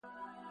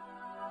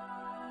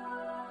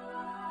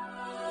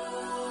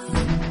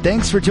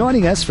Thanks for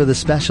joining us for the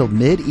special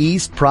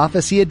Mid-East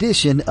Prophecy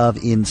edition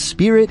of In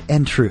Spirit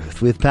and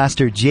Truth with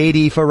Pastor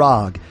J.D.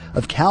 Farag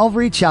of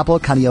Calvary Chapel,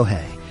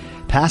 Kaneohe.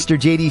 Pastor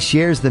J.D.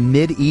 shares the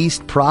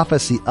Mid-East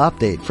Prophecy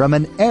update from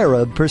an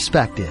Arab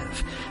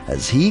perspective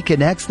as he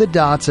connects the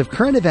dots of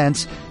current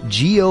events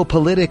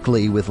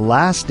geopolitically with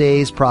last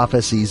days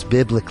prophecies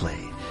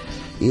biblically.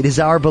 It is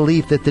our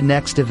belief that the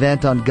next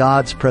event on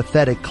God's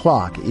prophetic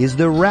clock is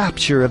the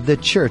rapture of the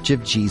Church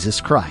of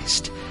Jesus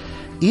Christ.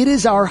 It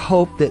is our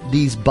hope that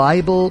these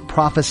Bible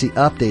prophecy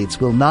updates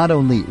will not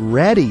only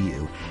ready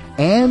you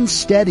and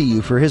steady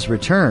you for His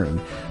return,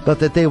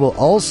 but that they will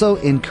also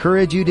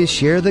encourage you to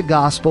share the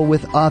gospel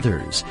with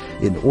others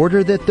in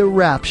order that the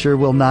rapture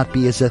will not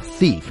be as a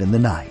thief in the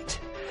night.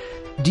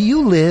 Do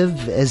you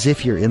live as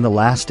if you're in the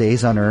last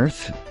days on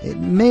earth? It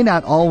may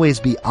not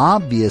always be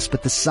obvious,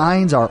 but the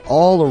signs are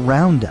all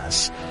around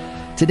us.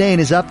 Today in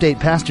his update,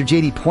 Pastor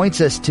J.D. points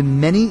us to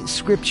many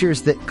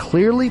scriptures that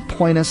clearly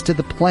point us to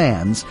the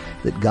plans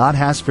that God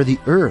has for the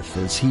earth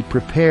as He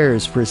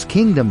prepares for His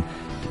kingdom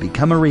to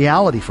become a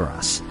reality for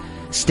us.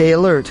 Stay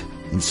alert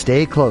and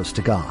stay close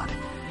to God.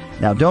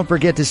 Now, don't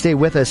forget to stay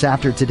with us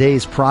after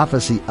today's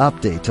prophecy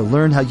update to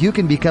learn how you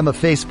can become a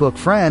Facebook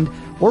friend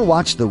or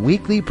watch the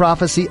weekly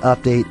prophecy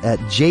update at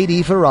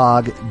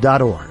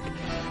jdfarag.org.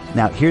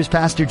 Now, here's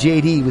Pastor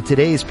J.D. with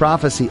today's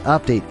prophecy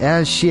update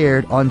as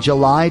shared on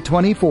July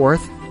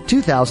 24th,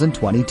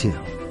 2022.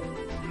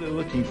 Really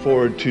looking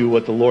forward to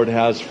what the Lord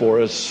has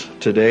for us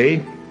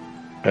today,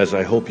 as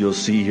I hope you'll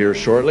see here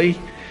shortly.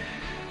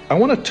 I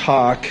want to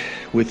talk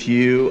with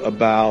you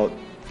about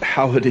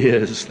how it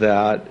is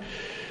that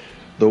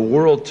the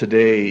world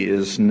today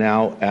is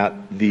now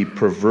at the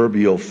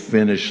proverbial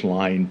finish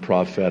line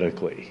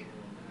prophetically.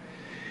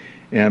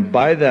 And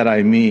by that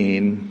I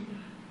mean,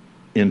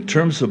 in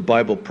terms of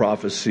Bible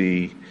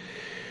prophecy,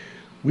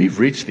 we've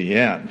reached the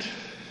end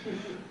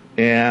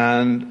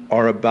and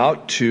are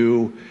about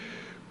to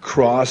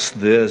cross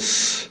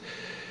this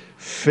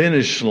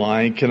finish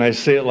line. Can I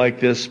say it like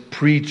this?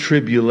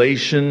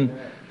 Pre-tribulation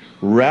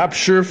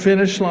rapture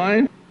finish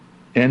line?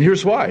 And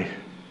here's why.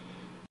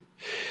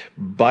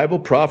 Bible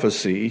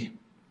prophecy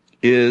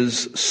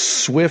is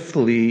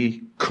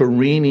swiftly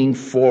careening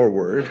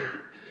forward,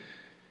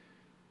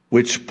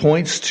 which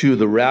points to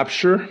the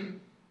rapture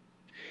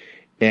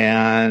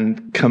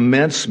and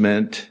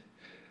commencement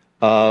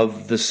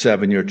of the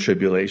 7-year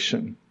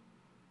tribulation.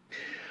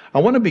 I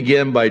want to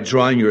begin by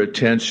drawing your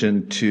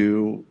attention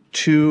to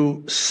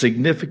two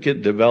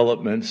significant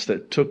developments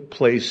that took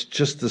place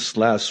just this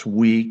last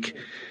week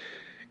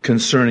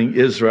concerning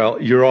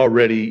Israel. You're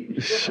already,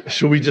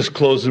 should we just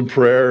close in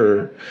prayer?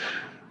 Or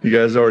you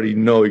guys already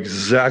know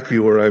exactly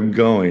where I'm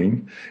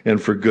going,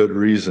 and for good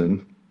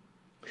reason.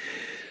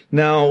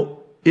 Now,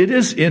 it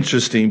is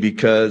interesting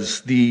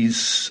because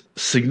these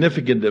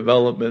significant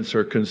developments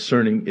are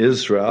concerning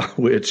Israel,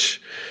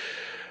 which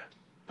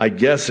I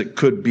guess it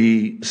could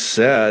be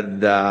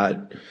said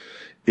that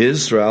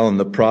Israel and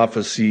the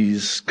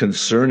prophecies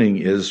concerning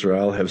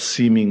Israel have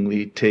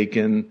seemingly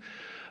taken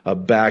a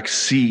back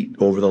seat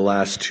over the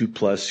last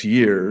 2+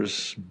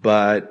 years.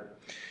 But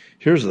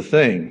here's the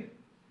thing.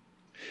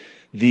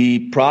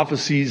 The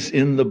prophecies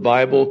in the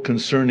Bible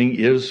concerning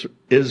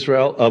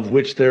Israel, of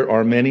which there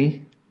are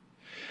many,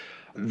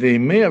 they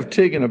may have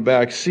taken a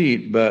back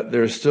seat, but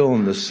they're still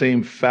in the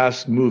same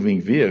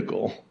fast-moving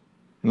vehicle.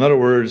 In other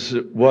words,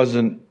 it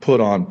wasn't put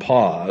on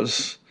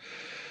pause.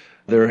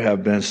 There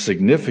have been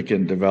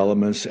significant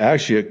developments.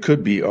 Actually, it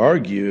could be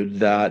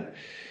argued that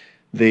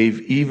they've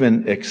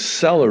even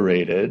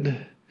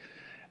accelerated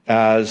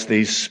as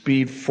they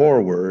speed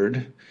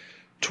forward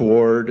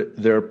toward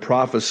their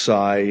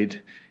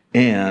prophesied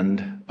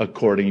end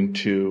according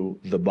to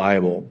the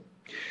Bible.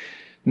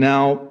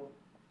 Now,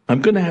 I'm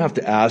going to have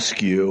to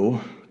ask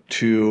you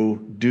to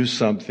do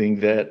something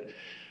that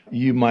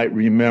you might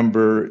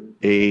remember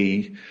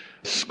a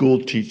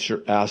school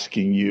teacher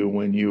asking you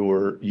when you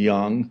were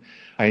young.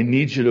 I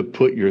need you to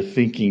put your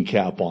thinking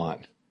cap on.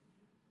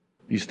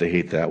 I used to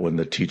hate that when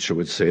the teacher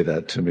would say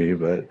that to me,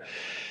 but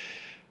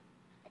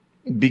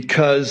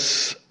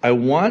because I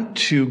want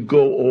to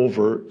go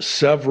over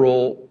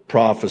several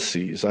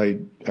prophecies.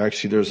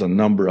 There's a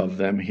number of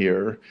them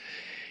here.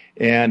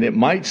 And it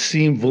might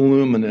seem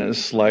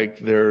voluminous, like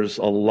there's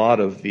a lot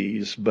of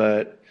these,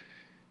 but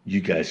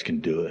you guys can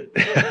do it.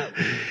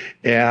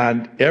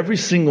 And every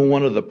single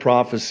one of the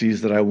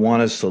prophecies that I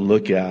want us to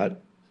look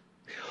at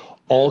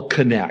all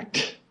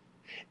connect.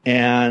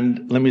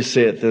 And let me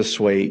say it this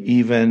way,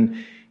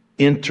 even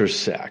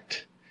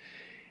intersect.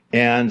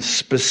 And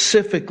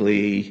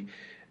specifically,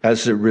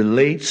 as it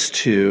relates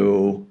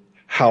to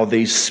how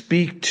they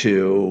speak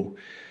to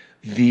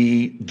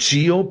the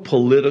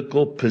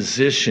geopolitical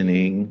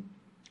positioning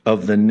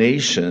of the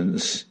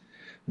nations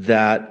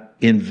that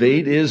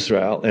invade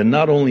Israel, and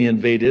not only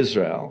invade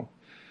Israel,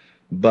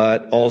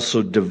 but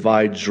also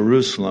divide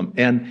Jerusalem.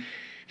 And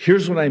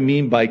here's what I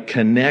mean by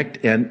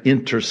connect and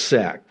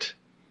intersect.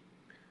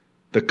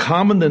 The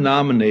common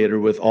denominator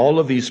with all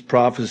of these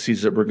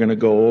prophecies that we're going to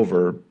go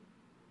over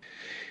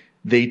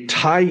they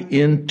tie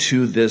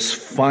into this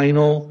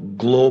final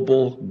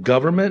global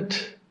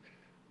government,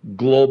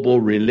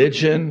 global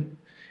religion,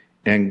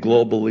 and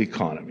global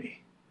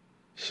economy.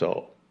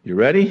 So, you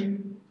ready?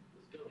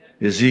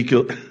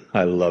 Ezekiel,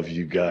 I love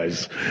you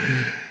guys.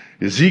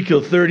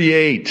 Ezekiel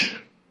 38.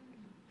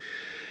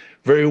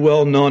 Very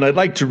well known. I'd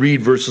like to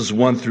read verses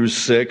 1 through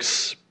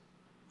 6.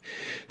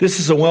 This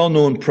is a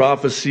well-known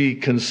prophecy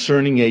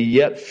concerning a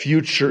yet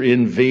future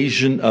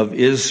invasion of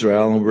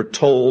Israel. And we're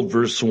told,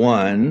 verse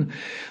 1,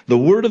 the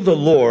word of the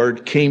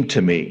Lord came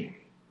to me,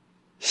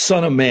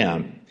 Son of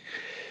man,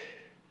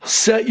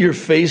 set your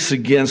face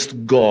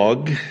against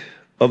Gog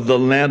of the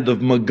land of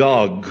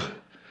Magog,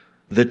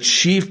 the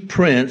chief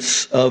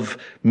prince of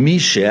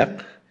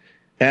Meshech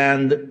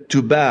and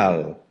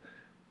Tubal.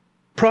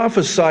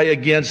 Prophesy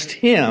against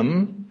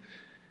him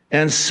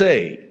and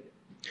say,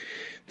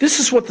 this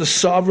is what the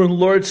sovereign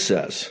Lord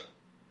says.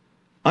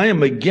 I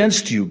am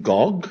against you,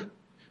 Gog,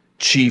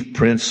 chief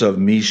prince of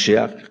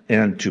Meshech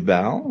and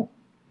Tubal.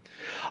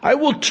 I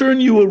will turn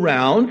you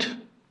around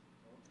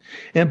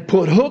and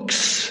put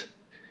hooks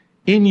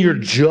in your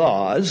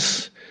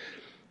jaws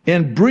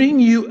and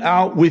bring you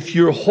out with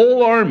your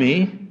whole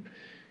army,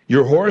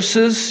 your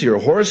horses, your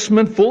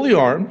horsemen fully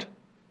armed,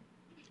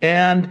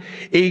 and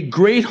a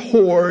great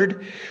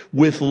horde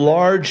with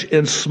large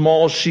and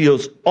small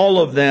shields,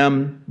 all of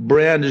them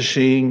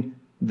brandishing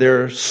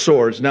their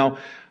swords. Now,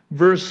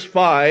 verse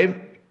 5,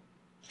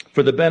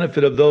 for the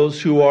benefit of those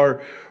who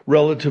are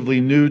relatively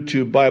new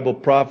to Bible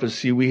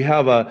prophecy, we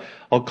have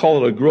I'll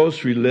call it a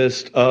grocery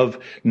list of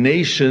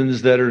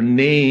nations that are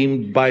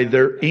named by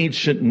their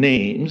ancient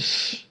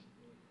names,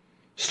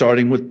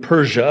 starting with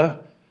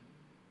Persia,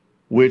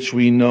 which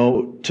we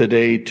know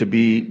today to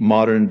be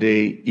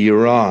modern-day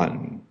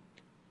Iran.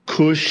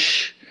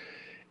 Cush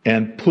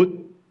and Put,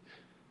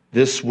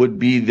 this would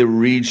be the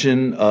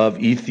region of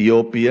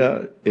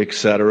Ethiopia,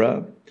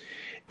 etc.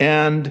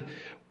 And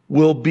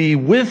will be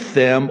with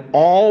them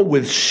all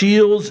with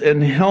shields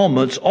and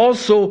helmets.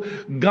 Also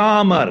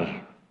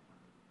Gomer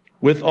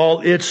with all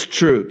its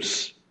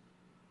troops.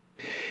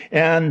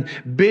 And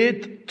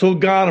Beit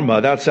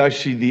Togarma, that's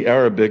actually the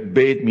Arabic.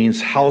 Beit means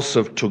house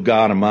of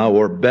Togarma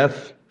or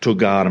Beth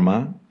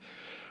Togarma,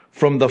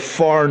 from the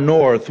far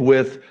north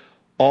with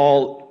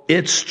all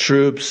its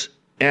troops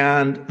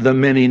and the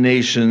many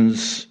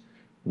nations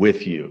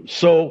with you.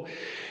 So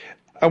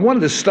I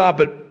wanted to stop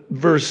at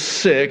verse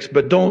 6,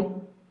 but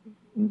don't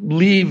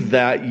leave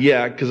that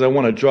yet, because I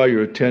want to draw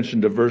your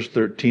attention to verse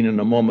 13 in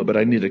a moment, but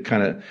I need to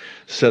kind of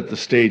set the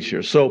stage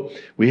here. So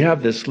we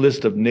have this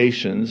list of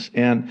nations,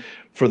 and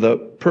for the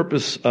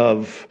purpose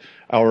of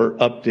our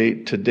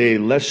update today,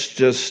 let's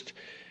just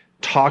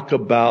talk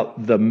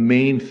about the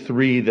main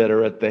three that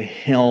are at the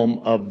helm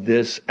of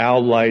this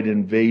allied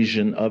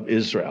invasion of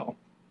Israel.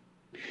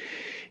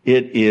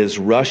 It is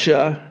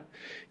Russia,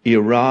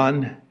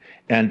 Iran,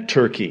 and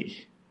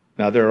Turkey.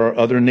 Now, there are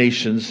other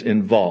nations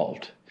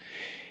involved.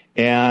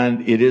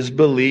 And it is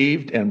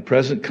believed, and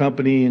present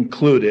company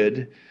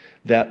included,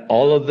 that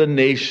all of the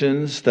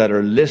nations that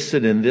are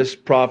listed in this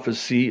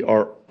prophecy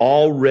are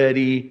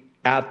already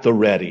at the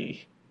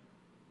ready,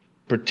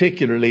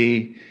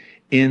 particularly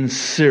in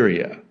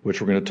Syria, which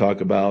we're going to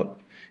talk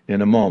about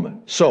in a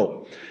moment.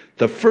 So,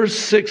 the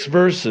first 6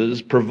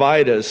 verses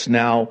provide us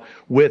now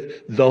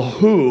with the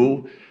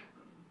who,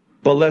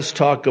 but let's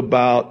talk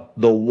about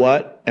the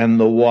what and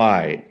the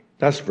why.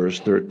 That's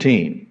verse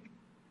 13.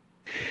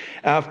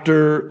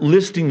 After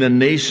listing the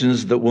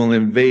nations that will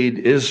invade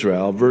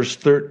Israel, verse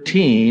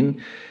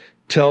 13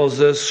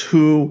 tells us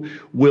who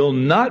will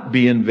not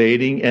be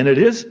invading, and it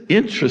is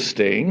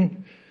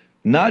interesting.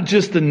 Not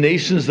just the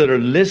nations that are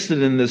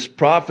listed in this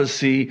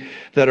prophecy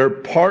that are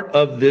part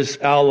of this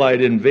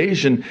allied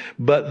invasion,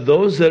 but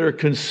those that are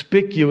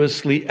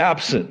conspicuously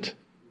absent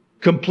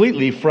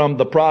completely from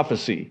the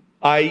prophecy,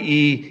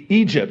 i.e.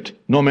 Egypt,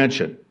 no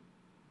mention.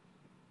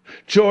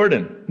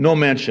 Jordan, no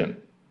mention.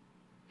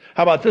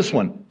 How about this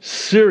one?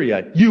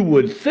 Syria. You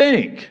would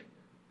think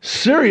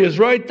Syria's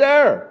right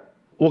there.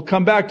 We'll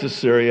come back to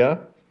Syria,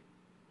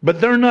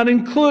 but they're not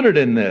included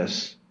in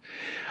this.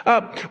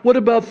 What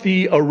about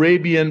the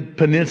Arabian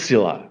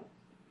Peninsula?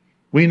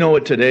 We know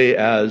it today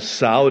as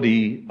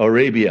Saudi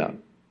Arabia.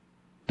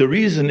 The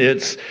reason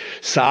it's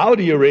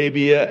Saudi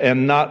Arabia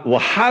and not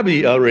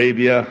Wahhabi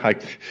Arabia,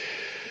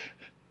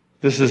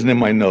 this isn't in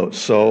my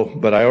notes,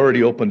 but I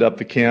already opened up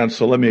the can,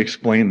 so let me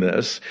explain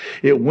this.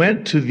 It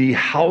went to the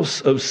house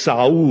of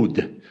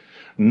Saud,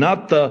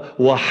 not the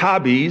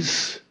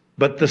Wahhabis,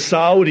 but the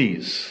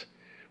Saudis.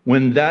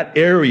 When that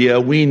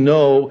area we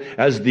know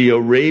as the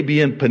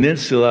Arabian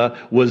Peninsula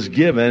was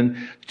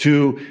given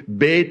to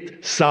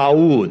Beit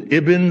Saud,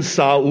 Ibn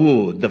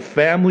Saud, the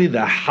family,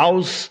 the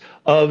house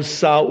of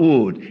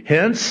Saud.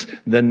 Hence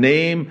the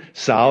name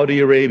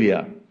Saudi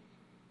Arabia.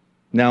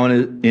 Now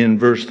in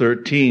verse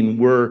 13,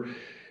 we're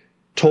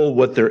told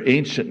what their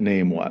ancient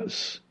name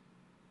was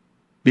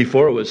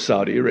before it was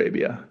Saudi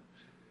Arabia.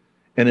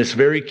 And it's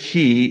very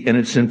key, and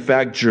it's in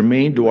fact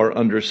germane to our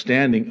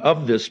understanding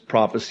of this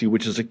prophecy,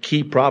 which is a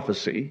key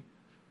prophecy.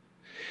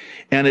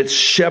 and it's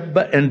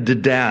Sheba and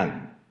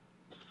Dedan.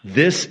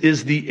 This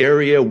is the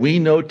area we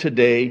know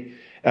today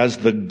as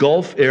the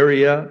Gulf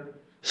area,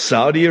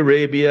 Saudi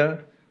Arabia,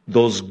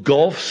 those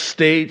Gulf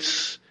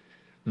states,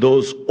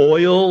 those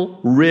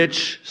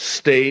oil-rich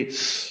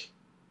states,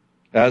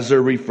 as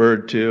they're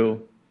referred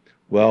to.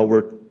 Well,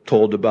 we're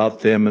told about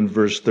them in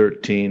verse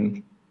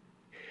 13.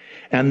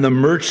 And the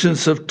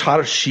merchants of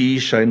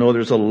Tarshish, I know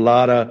there's a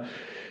lot of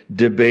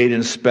debate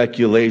and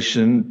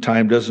speculation.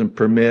 Time doesn't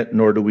permit,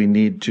 nor do we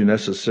need to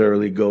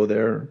necessarily go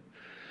there.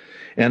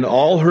 And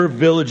all her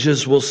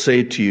villages will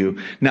say to you.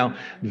 Now,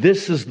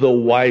 this is the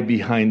why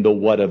behind the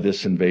what of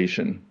this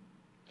invasion.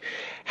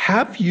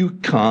 Have you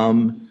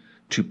come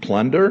to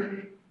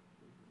plunder?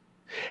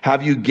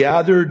 Have you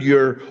gathered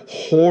your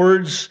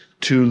hordes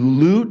to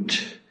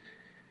loot,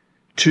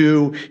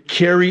 to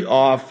carry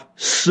off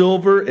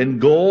silver and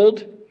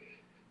gold,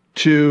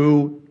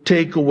 to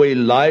take away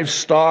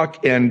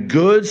livestock and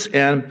goods,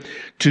 and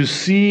to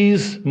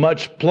seize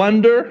much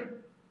plunder?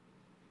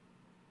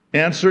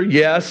 Answer,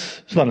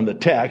 yes. It's not in the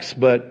text,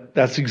 but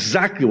that's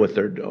exactly what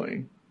they're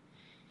doing.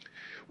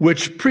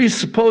 Which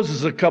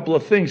presupposes a couple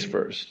of things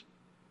first.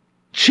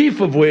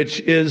 Chief of which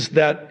is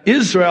that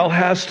Israel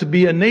has to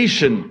be a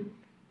nation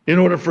in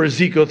order for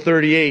Ezekiel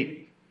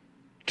 38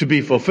 to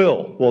be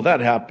fulfilled. Well,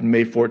 that happened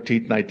May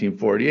 14th,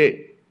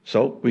 1948.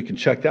 So we can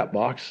check that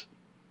box.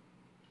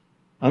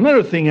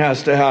 Another thing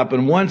has to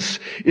happen once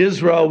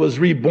Israel was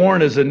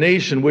reborn as a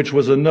nation, which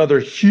was another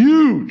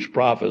huge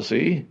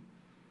prophecy.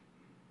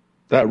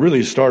 That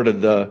really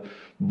started the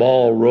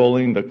ball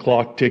rolling, the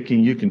clock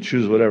ticking. You can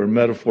choose whatever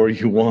metaphor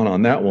you want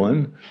on that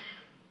one.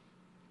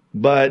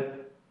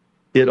 But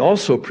it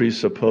also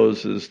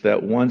presupposes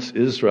that once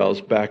Israel's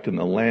back in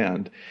the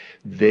land,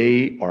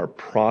 they are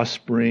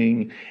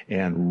prospering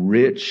and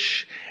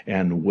rich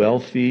and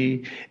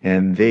wealthy,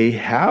 and they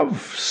have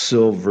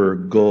silver,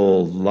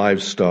 gold,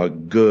 livestock,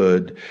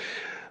 good.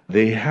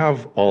 They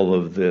have all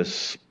of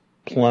this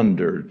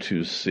plunder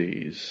to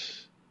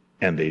seize,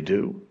 and they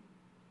do.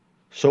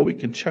 So we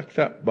can check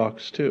that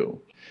box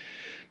too.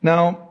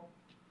 Now,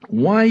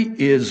 why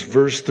is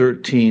verse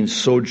 13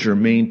 so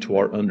germane to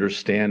our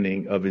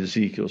understanding of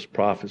Ezekiel's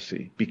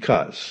prophecy?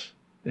 Because,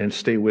 and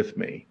stay with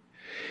me,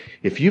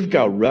 if you've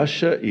got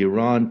Russia,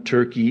 Iran,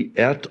 Turkey,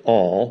 et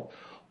al.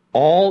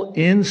 All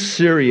in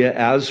Syria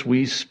as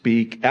we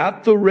speak,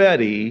 at the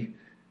ready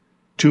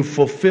to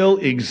fulfill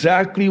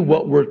exactly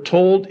what we're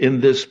told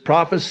in this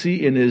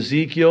prophecy in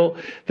Ezekiel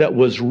that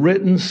was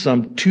written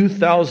some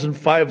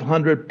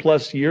 2,500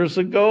 plus years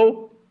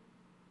ago.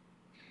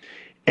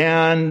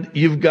 And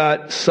you've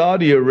got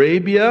Saudi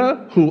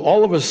Arabia, who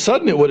all of a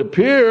sudden it would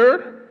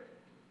appear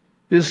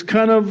is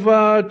kind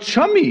of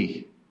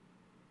chummy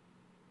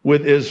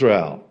with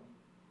Israel.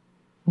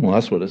 Well,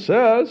 that's what it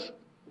says.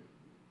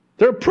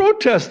 They're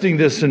protesting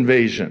this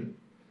invasion.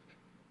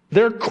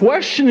 They're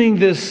questioning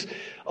this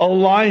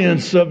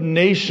alliance of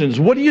nations.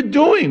 What are you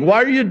doing?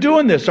 Why are you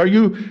doing this? Are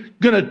you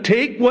going to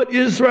take what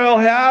Israel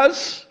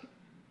has?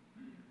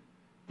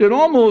 It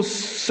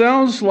almost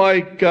sounds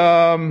like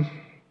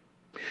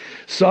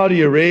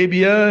Saudi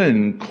Arabia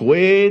and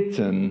Kuwait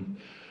and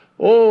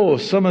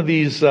some of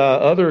these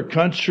other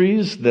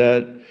countries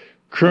that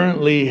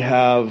currently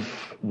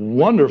have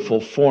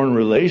wonderful foreign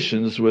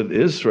relations with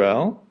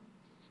Israel,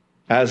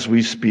 as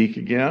we speak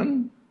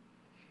again,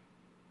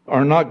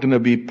 are not going to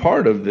be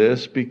part of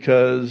this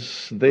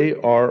because they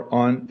are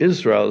on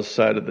Israel's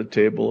side of the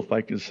table, if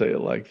I can say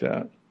it like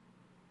that.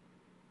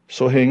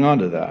 So hang on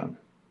to that.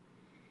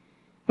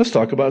 Let's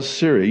talk about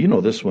Syria. You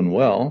know this one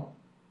well.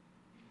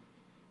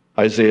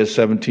 Isaiah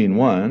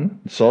 17:1.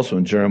 It's also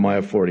in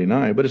Jeremiah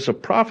 49, but it's a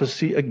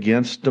prophecy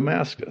against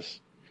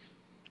Damascus.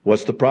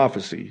 What's the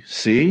prophecy?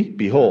 See,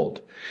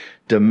 behold,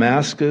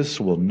 Damascus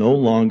will no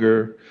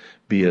longer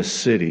be a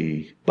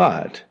city,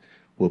 but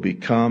will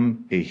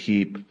become a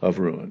heap of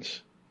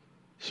ruins.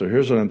 So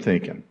here's what I'm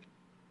thinking.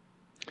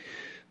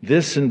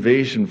 This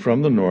invasion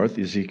from the north,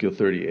 Ezekiel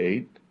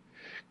 38,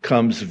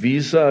 comes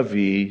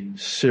vis-a-vis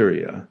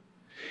Syria.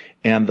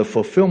 And the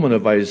fulfillment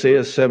of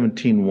Isaiah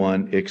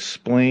 17:1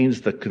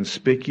 explains the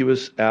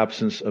conspicuous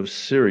absence of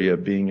Syria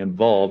being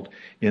involved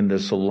in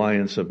this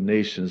alliance of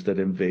nations that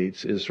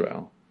invades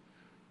Israel.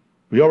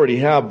 We already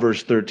have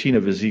verse 13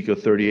 of Ezekiel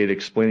 38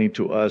 explaining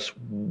to us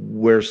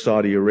where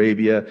Saudi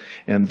Arabia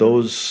and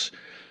those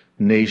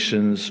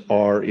nations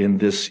are in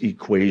this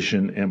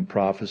equation and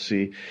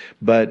prophecy.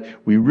 But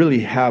we really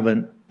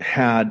haven't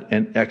had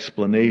an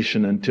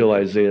explanation until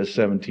Isaiah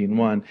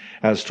 17:1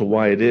 as to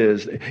why it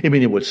is. I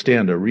mean, it would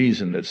stand to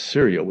reason that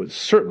Syria would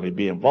certainly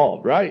be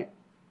involved, right?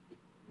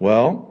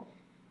 Well,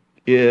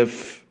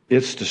 if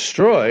it's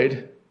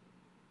destroyed,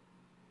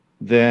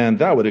 then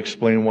that would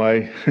explain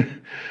why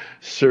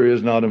Syria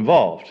is not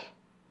involved.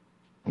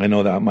 I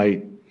know that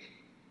might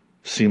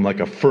seem like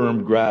a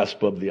firm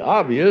grasp of the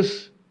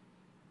obvious,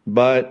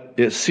 but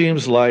it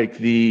seems like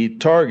the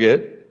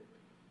target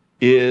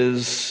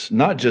is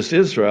not just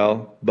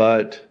Israel,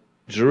 but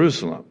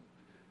Jerusalem.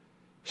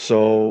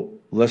 So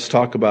let's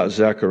talk about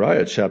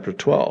Zechariah chapter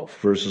 12,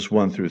 verses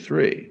 1 through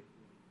 3.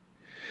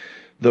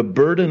 the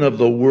burden of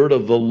the word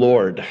of the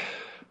Lord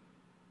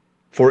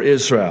for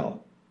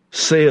Israel,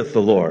 saith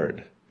the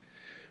Lord,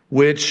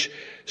 which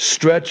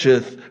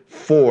stretcheth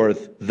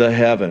forth the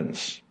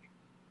heavens,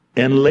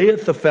 and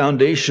layeth the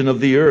foundation of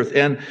the earth,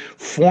 and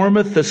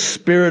formeth the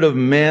spirit of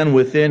man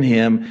within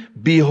him.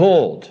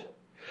 Behold,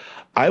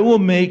 I will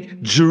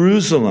make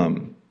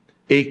Jerusalem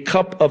a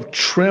cup of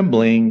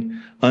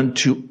trembling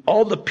unto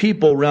all the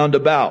people round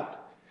about,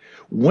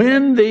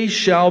 when they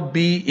shall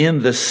be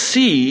in the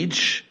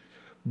siege,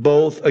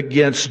 both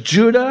against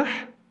Judah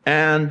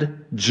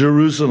and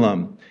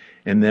Jerusalem.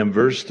 And then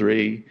verse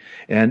 3,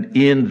 and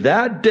in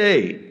that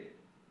day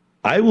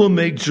I will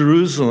make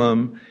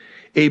Jerusalem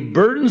a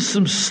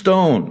burdensome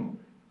stone,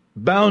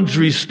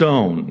 boundary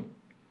stone,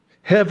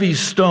 heavy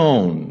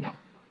stone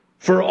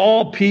for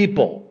all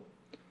people.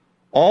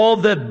 All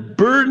that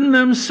burden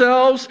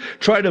themselves,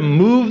 try to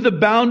move the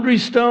boundary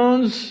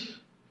stones,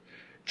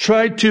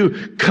 try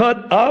to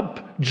cut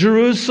up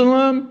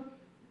Jerusalem,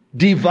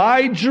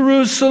 divide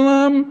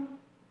Jerusalem,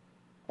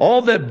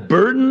 all that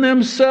burden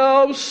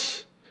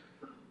themselves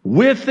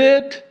with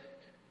it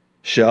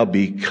shall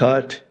be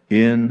cut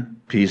in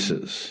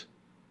pieces,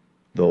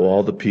 though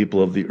all the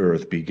people of the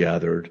earth be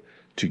gathered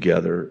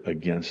together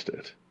against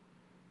it.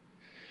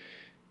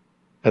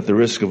 At the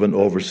risk of an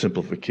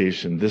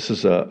oversimplification, this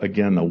is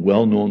again a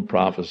well-known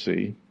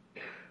prophecy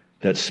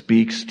that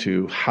speaks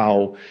to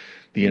how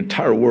the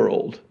entire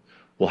world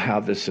will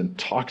have this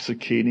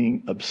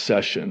intoxicating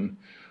obsession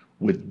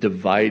with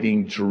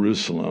dividing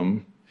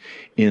Jerusalem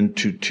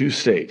into two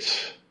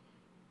states,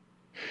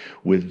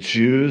 with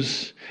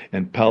Jews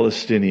and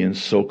Palestinians,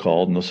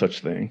 so-called, no such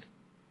thing,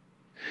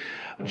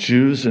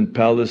 Jews and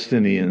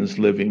Palestinians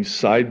living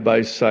side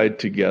by side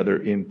together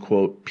in,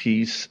 quote,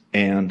 peace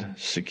and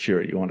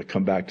security. You want to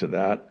come back to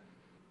that?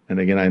 And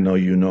again, I know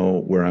you know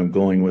where I'm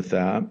going with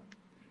that.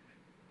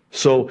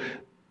 So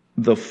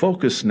the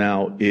focus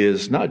now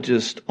is not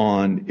just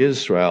on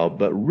Israel,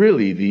 but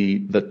really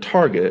the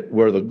target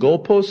where the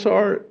goalposts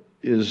are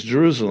is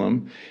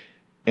Jerusalem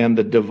and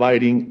the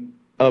dividing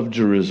of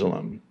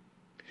Jerusalem.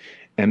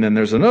 And then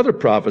there's another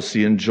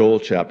prophecy in Joel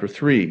chapter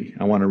 3.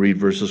 I want to read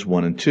verses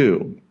 1 and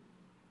 2.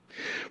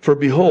 For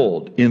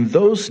behold, in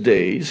those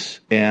days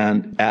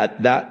and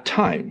at that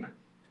time,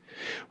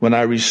 when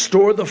I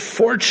restore the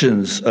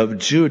fortunes of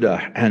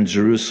Judah and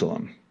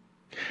Jerusalem,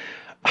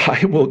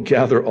 I will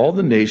gather all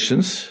the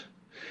nations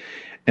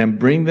and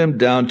bring them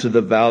down to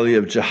the valley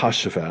of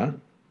Jehoshaphat.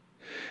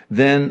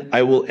 Then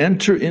I will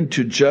enter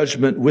into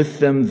judgment with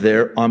them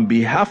there on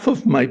behalf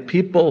of my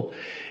people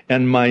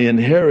and my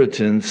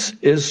inheritance,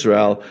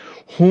 Israel,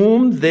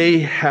 whom they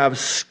have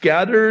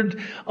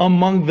scattered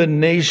among the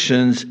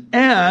nations,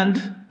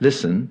 and,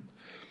 listen,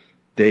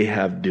 they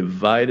have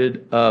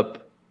divided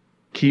up,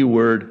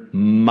 keyword,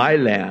 my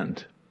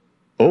land.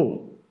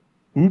 Oh,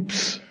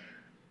 oops.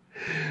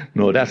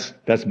 No,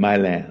 that's my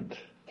land.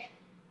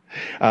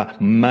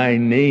 My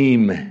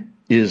name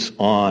is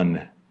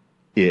on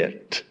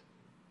it.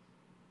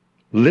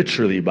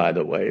 Literally, by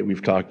the way,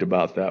 we've talked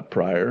about that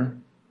prior.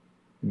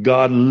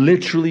 God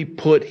literally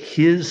put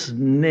his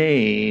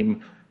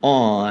name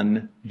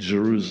on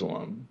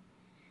Jerusalem.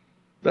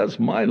 That's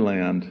my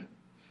land.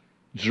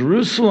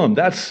 Jerusalem,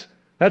 that's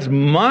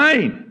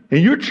mine.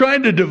 And you're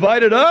trying to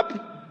divide it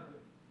up?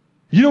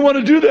 You don't want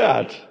to do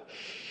that.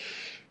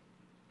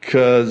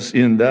 Because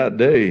in that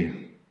day,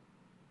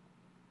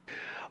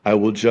 I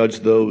will judge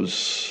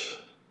those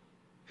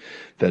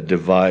that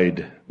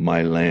divide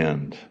my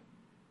land.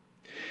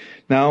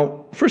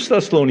 Now, 1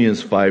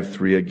 Thessalonians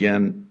 5:3,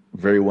 again,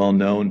 very well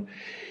known.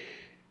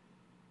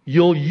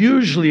 You'll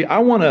usually, I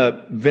want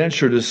to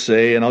venture to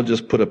say, and I'll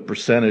just put a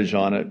percentage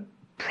on it,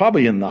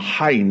 probably in the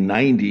high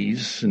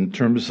 90s in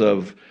terms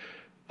of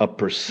a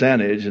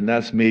percentage, and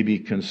that's maybe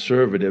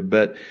conservative.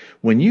 But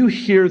when you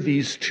hear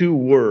these two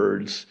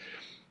words,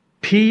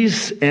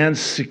 peace and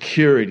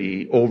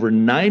security, over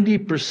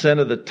 90%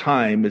 of the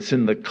time, it's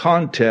in the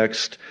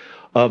context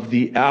of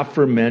the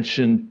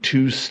aforementioned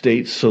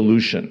two-state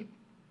solution.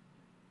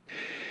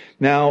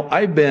 Now,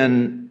 I've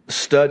been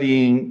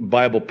studying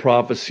Bible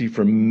prophecy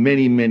for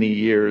many, many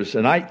years,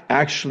 and I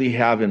actually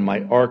have in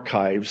my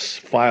archives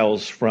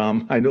files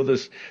from, I know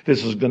this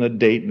is going to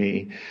date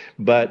me,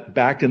 but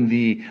back in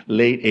the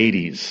late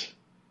 80s,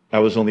 I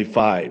was only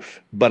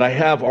 5, but I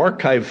have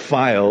archive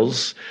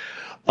files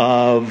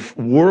of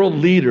world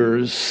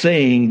leaders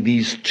saying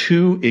these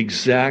two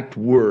exact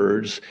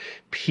words,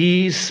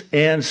 peace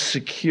and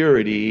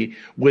security,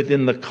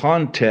 within the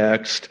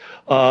context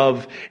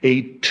of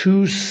a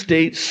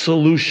two-state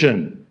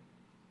solution,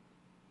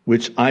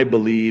 which I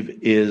believe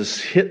is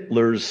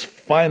Hitler's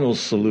final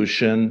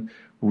solution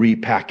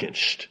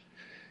repackaged.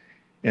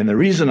 And the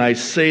reason I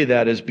say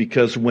that is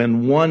because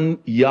when one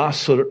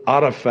Yasser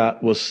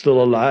Arafat was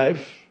still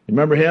alive,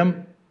 remember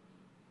him?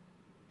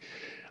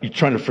 You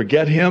trying to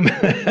forget him?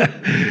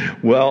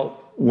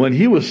 Well, when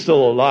he was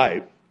still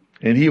alive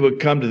and he would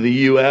come to the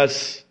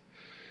U.S.,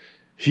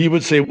 he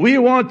would say, we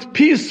want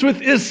peace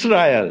with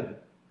Israel.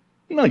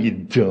 No, you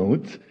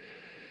don't.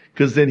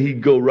 because then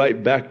he'd go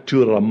right back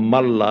to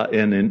Ramallah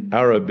and in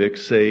Arabic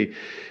say,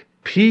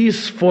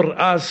 peace for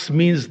us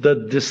means the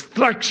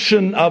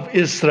destruction of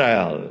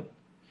Israel.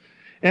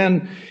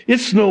 And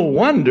it's no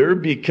wonder,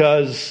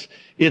 because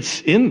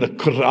it's in the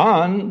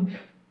Quran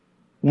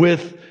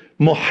with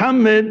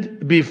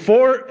Muhammad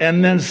before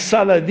and then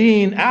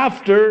Saladin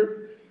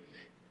after.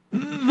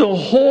 The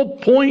whole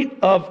point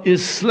of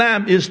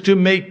Islam is to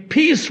make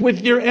peace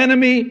with your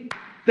enemy,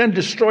 then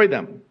destroy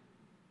them.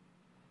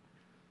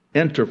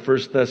 Enter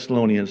 1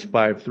 Thessalonians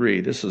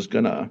 5:3. This is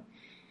going to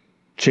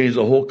change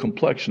the whole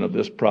complexion of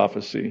this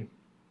prophecy.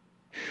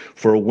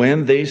 For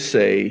when they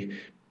say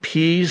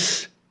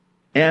peace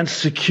and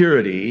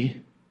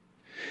security,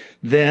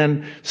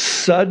 then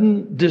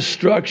sudden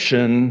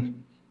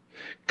destruction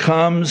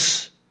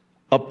comes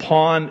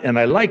upon, and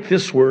I like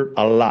this word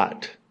a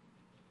lot,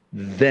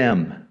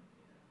 them.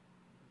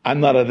 I'm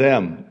not a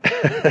them.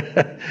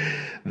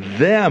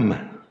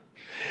 Them.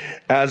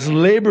 As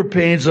labor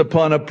pains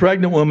upon a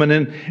pregnant woman.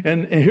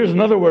 And here's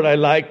another word I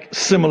like,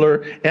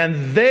 similar.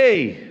 And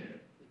they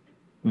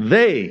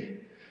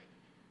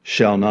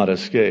shall not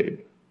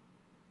escape.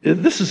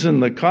 This is in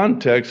the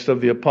context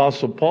of the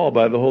Apostle Paul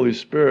by the Holy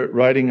Spirit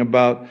writing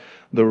about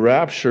the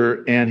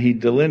rapture, and he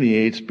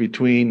delineates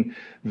between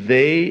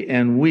they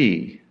and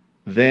we,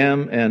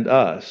 them and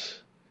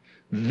us.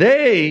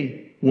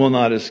 They will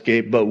not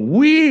escape, but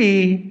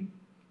we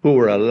who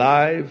are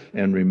alive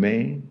and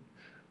remain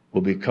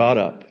will be caught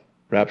up,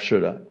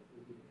 raptured up.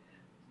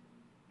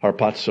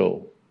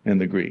 Harpazo in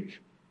the Greek.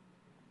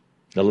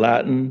 The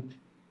Latin,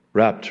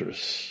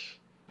 raptures.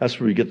 That's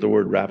where we get the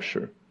word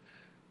rapture.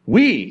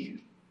 We.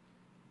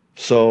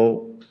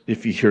 So,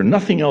 if you hear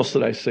nothing else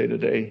that I say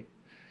today,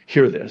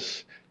 hear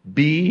this.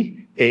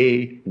 Be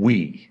a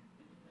we.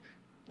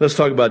 Let's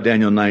talk about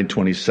Daniel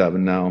 9:27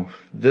 now.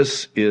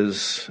 This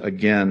is,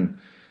 again,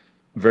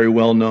 very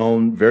well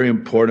known, very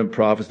important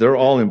prophets. They're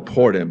all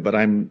important, but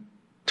I'm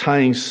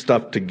tying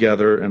stuff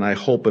together, and I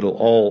hope it'll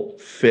all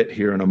fit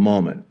here in a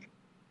moment.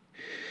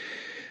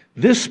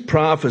 This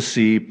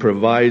prophecy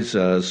provides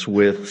us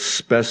with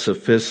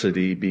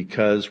specificity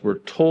because we're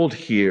told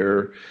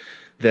here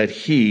that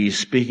he,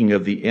 speaking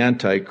of the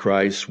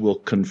Antichrist, will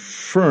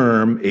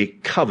confirm a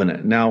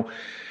covenant. Now,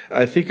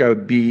 I think I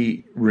would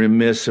be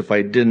remiss if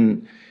I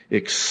didn't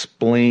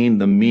explain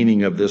the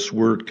meaning of this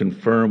word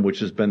confirm, which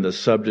has been the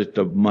subject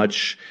of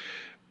much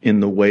in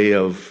the way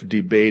of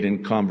debate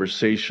and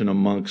conversation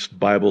amongst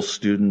Bible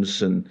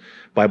students and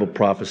Bible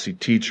prophecy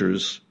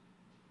teachers.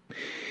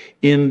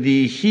 In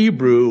the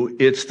Hebrew,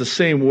 it's the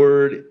same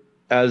word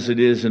as it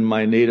is in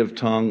my native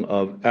tongue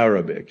of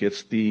Arabic.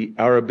 It's the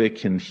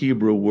Arabic and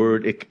Hebrew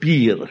word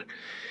ikbir.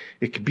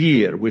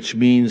 Ikbir, which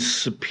means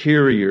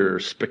superior,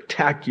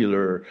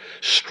 spectacular,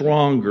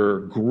 stronger,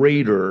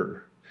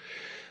 greater.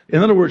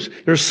 In other words,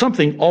 there's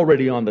something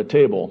already on the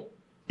table.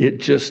 It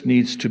just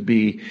needs to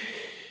be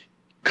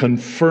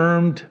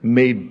confirmed,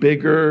 made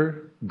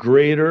bigger,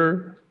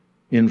 greater,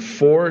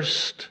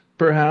 enforced,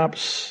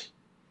 perhaps.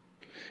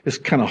 It's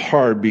kind of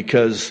hard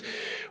because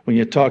when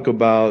you talk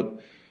about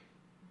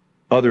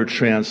other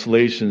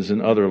translations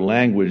in other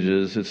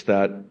languages, it's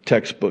that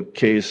textbook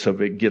case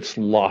of it gets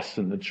lost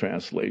in the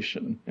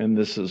translation. And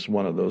this is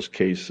one of those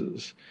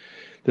cases.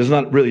 There's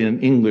not really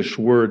an English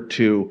word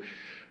to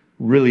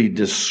really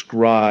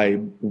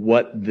describe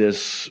what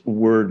this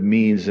word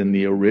means in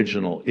the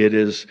original. It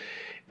is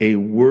a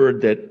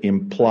word that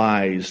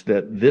implies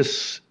that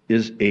this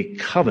is a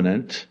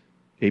covenant,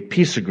 a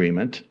peace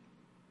agreement,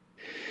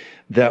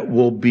 that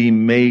will be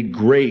made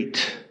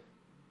great,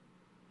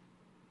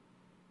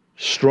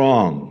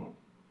 strong.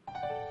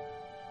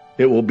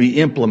 It will be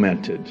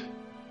implemented.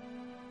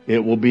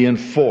 It will be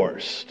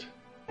enforced.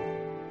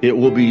 It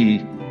will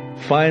be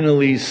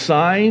finally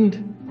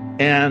signed,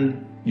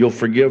 and you'll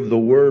forgive the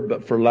word,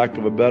 but for lack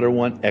of a better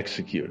one,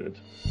 executed.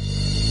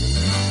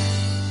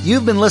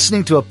 You've been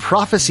listening to a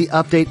prophecy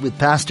update with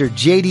Pastor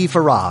J.D.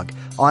 Farag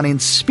on In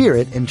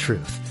Spirit and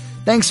Truth.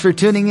 Thanks for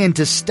tuning in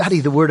to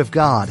study the Word of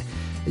God.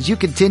 As you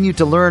continue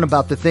to learn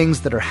about the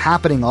things that are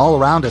happening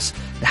all around us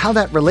and how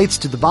that relates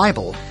to the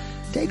Bible,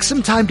 take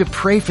some time to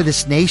pray for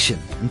this nation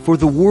and for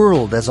the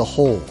world as a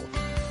whole.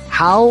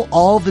 How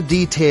all the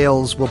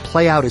details will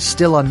play out is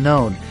still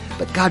unknown,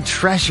 but God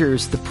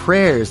treasures the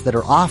prayers that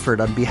are offered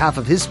on behalf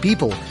of His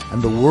people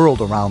and the world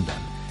around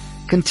them.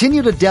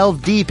 Continue to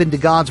delve deep into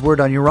God's Word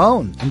on your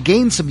own and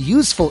gain some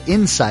useful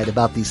insight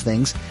about these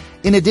things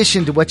in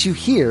addition to what you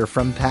hear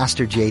from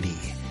Pastor J.D.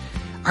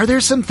 Are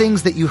there some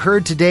things that you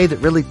heard today that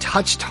really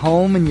touched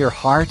home in your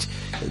heart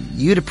that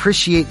you'd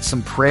appreciate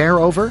some prayer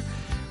over?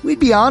 We'd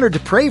be honored to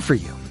pray for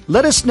you.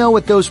 Let us know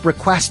what those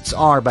requests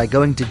are by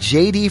going to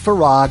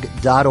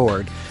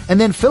jdfarag.org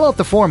and then fill out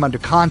the form under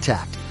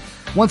contact.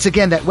 Once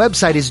again, that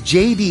website is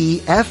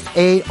jdfarag.org.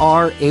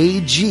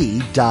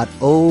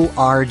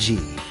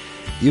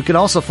 You can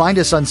also find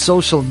us on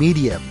social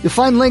media. You'll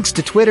find links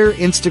to Twitter,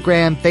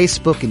 Instagram,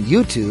 Facebook, and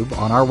YouTube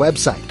on our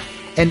website.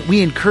 And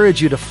we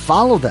encourage you to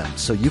follow them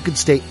so you can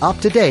stay up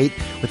to date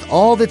with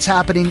all that's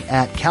happening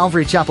at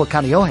Calvary Chapel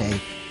Kaneohe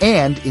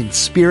and In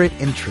Spirit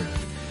and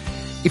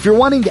Truth. If you're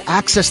wanting to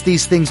access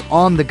these things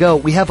on the go,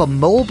 we have a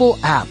mobile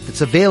app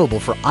that's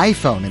available for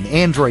iPhone and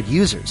Android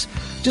users.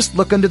 Just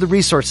look under the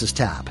Resources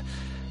tab.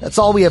 That's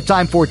all we have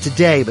time for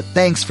today, but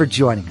thanks for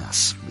joining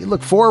us. We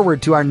look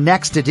forward to our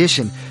next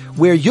edition,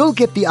 where you'll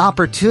get the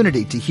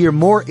opportunity to hear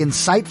more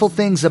insightful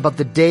things about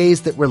the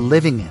days that we're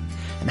living in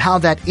and how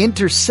that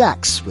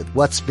intersects with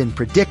what's been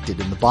predicted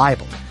in the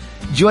Bible.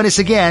 Join us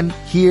again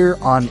here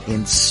on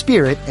In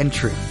Spirit and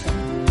Truth.